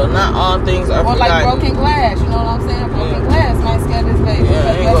not all things are forgotten. Or like broken glass, you know what I'm saying? Broken glass might scare this baby. Yeah,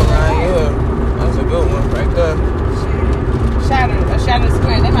 I ain't gonna lie, that's a good one right there. A shattered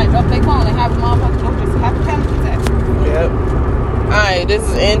screen. They might drop their phone and have a motherfucker just have a penalty tax. Yep. Alright, this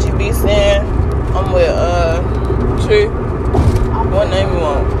is Angie Bee Syn. I'm with Tri. What name you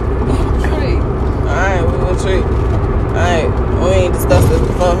want? Tri. Alright, we with Tri. Alright, we ain't discussed this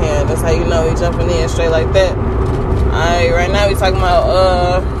beforehand. That's how you know we jumping in straight like that. Alright, right now we talking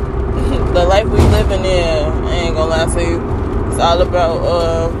about the life we living in. I ain't gonna lie to you. It's all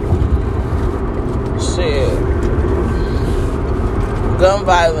about gun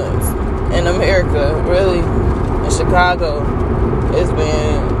violence in America, really. In Chicago, it's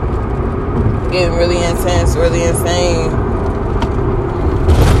been getting really intense, really insane.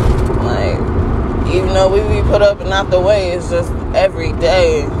 Like, even though we be put up and out the way, it's just every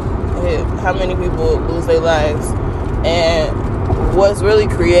day. How many people lose their lives? And what's really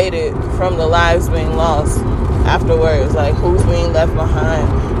created from the lives being lost afterwards, like who's being left behind,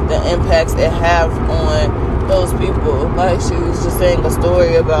 the impacts it have on those people. Like she was just saying a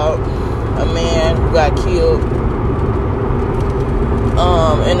story about a man who got killed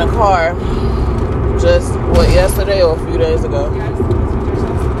in a car just yesterday or a few days ago?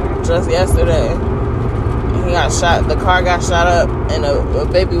 Just yesterday. He got shot. The car got shot up, and a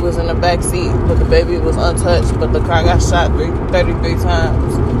baby was in the back seat, but the baby was untouched. But the car got shot 33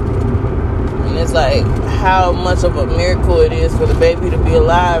 times. And it's like how much of a miracle it is for the baby to be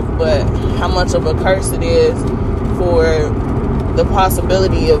alive, but how much of a curse it is for the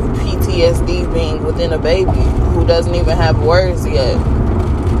possibility of PTSD being within a baby who doesn't even have words yet.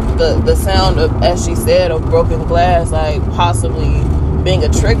 The sound of, as she said, of broken glass, like possibly being a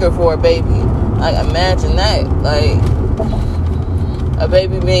trigger for a baby. Like, imagine that. Like, a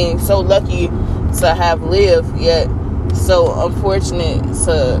baby being so lucky to have lived, yet so unfortunate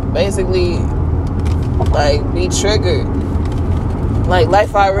to basically, like, be triggered. Like,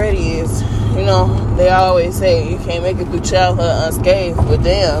 life already is, you know, they always say you can't make it through childhood unscathed. But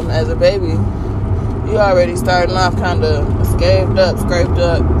damn, as a baby, you already starting off kind of scraped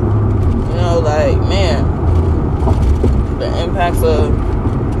up. You know, like, man, the impacts of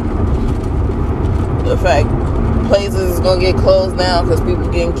the fact places is gonna get closed down because people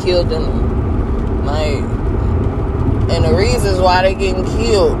getting killed in them. Like, and the reasons why they getting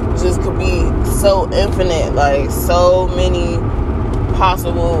killed just could be so infinite. Like, so many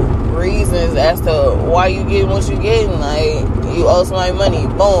possible reasons as to why you getting what you getting. Like, you owe somebody money,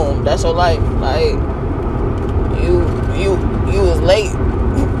 boom, that's your life. Like, you was late.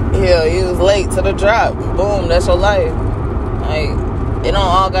 Yeah, you was late to the drop. Boom, that's your life. Like, it don't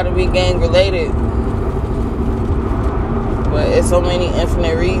all gotta be gang related. But it's so many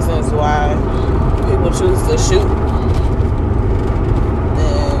infinite reasons why people choose to shoot.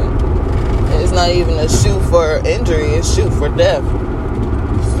 And it's not even a shoot for injury, it's shoot for death.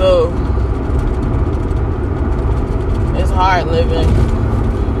 So, it's hard living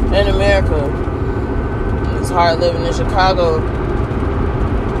in America. It's hard living in Chicago.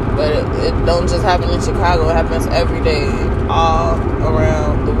 But it don't just happen in Chicago. It happens every day, all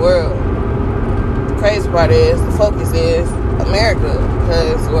around the world. The crazy part is, the focus is America,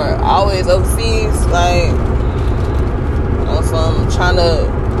 because we're always overseas, like on some trying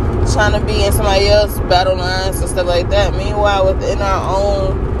to be in somebody else's battle lines and stuff like that. Meanwhile, within our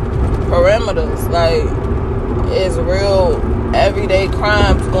own parameters, like, it's real everyday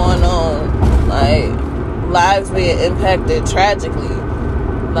crimes going on, like lives being impacted tragically.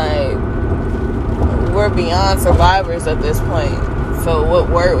 Like, we're beyond survivors at this point. So what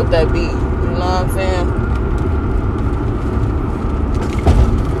word would that be? You know what I'm saying?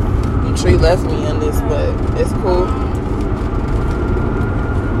 Tree left me on this, but it's cool.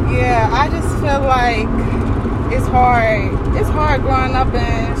 Yeah, I just feel like it's hard. It's hard growing up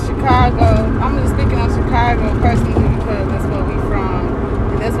in Chicago. I'm just speaking on Chicago personally because that's where we from,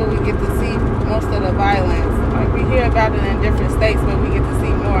 and that's where we get to see most of the violence. Like, we hear about it in different states, but we get to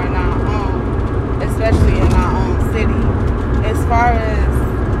see more in our own, especially in our own city. As far as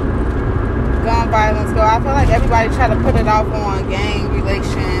gun violence go, I feel like everybody try to put it off on gang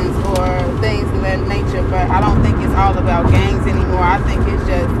relations or things of that nature, but I don't think it's all about gangs anymore. I think it's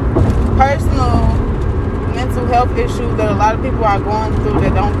just personal mental health issues that a lot of people are going through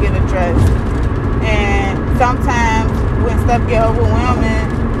that don't get addressed. And sometimes when stuff get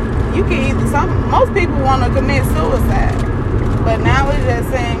overwhelming, you can most people want to commit suicide, but now it's just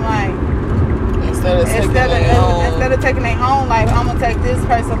saying, like, instead of taking their own life, I'm gonna take this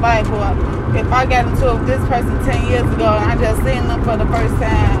person's life. Or if I got into it with this person 10 years ago and I just seen them for the first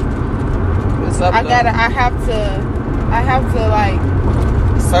time, I have to like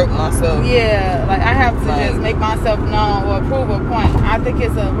assert myself. Yeah, like I have to just make myself known or prove a point. I think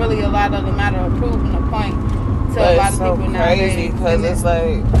it's really a lot of the matter of proving a point to a lot of people nowadays. It's crazy because it's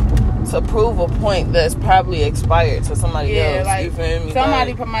like to prove a point that's probably expired to somebody else. Like, you feel me?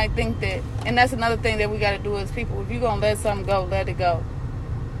 Somebody might think that, and that's another thing that we got to do as people. If you're gonna let something go, let it go.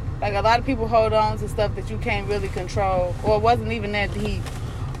 Like a lot of people hold on to stuff that you can't really control, or it wasn't even that deep.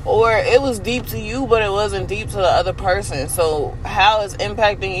 Or it was deep to you, but it wasn't deep to the other person. So how it's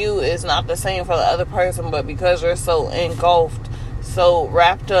impacting you is not the same for the other person, but because you're so engulfed, so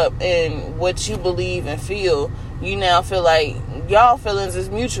wrapped up in what you believe and feel, you now feel like y'all feelings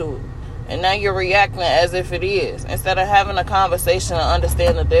is mutual. And now you're reacting as if it is. Instead of having a conversation and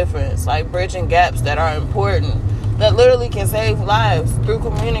understand the difference. Like bridging gaps that are important. That literally can save lives through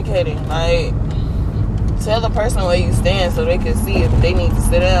communicating. Like, tell the person where you stand so they can see if they need to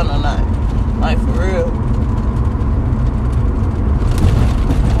sit down or not. Like, for real.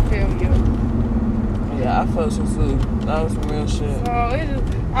 I feel you. Yeah, I felt you too. That was some real shit. So,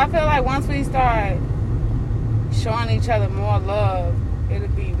 I feel like once we start showing each other more love, it'll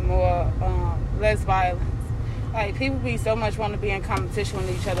be more, less violence. Like, people be so much want to be in competition with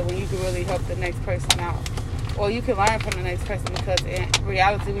each other when you can really help the next person out. Or you can learn from the next person, because in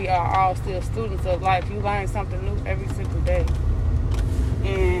reality, we are all still students of life. You learn something new every single day.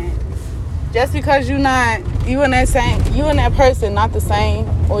 And just because you and that person not the same,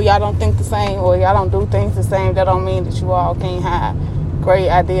 or y'all don't think the same, or y'all don't do things the same, that don't mean that you all can't have great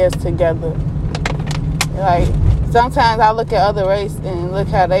ideas together. Like, sometimes I look at other race and look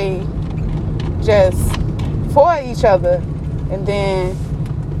how they just for each other, and then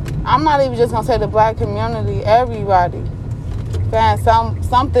I'm not even just gonna say the black community, everybody find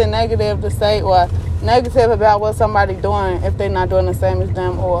something negative to say, or negative about what somebody doing if they're not doing the same as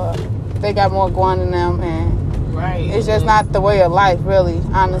them, or they got more going than them, and it's just not the way of life, really,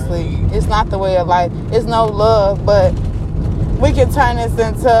 honestly. It's not the way of life. It's no love, but we can turn this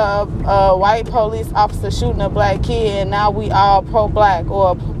into a white police officer shooting a black kid, and now we all pro-black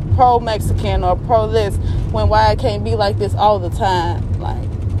or pro-Mexican or pro-this, when why it can't be like this all the time. Like,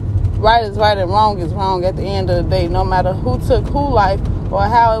 right is right and wrong is wrong at the end of the day. No matter who took who life or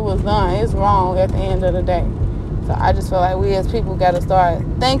how it was done, it's wrong at the end of the day. So I just feel like we as people got to start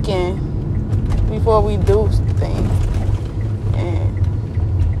thinking before we do things.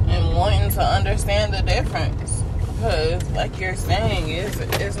 And wanting to understand the difference. Because, like you're saying,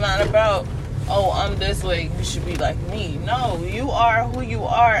 it's not about, oh, I'm this way, you should be like me. No, you are who you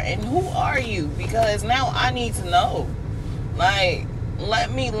are, and who are you? Because now I need to know. Like,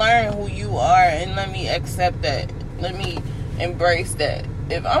 let me learn who you are, and let me accept that. Let me embrace that.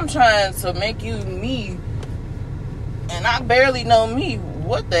 If I'm trying to make you me, and I barely know me,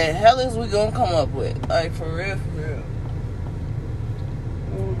 what the hell is we gonna come up with? Like, for real, for real.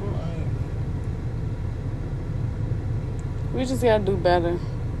 We just gotta do better.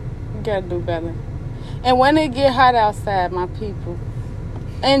 We gotta do better. And when it get hot outside, my people,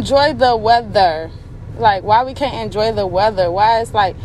 enjoy the weather. Like, why we can't enjoy the weather? Why it's like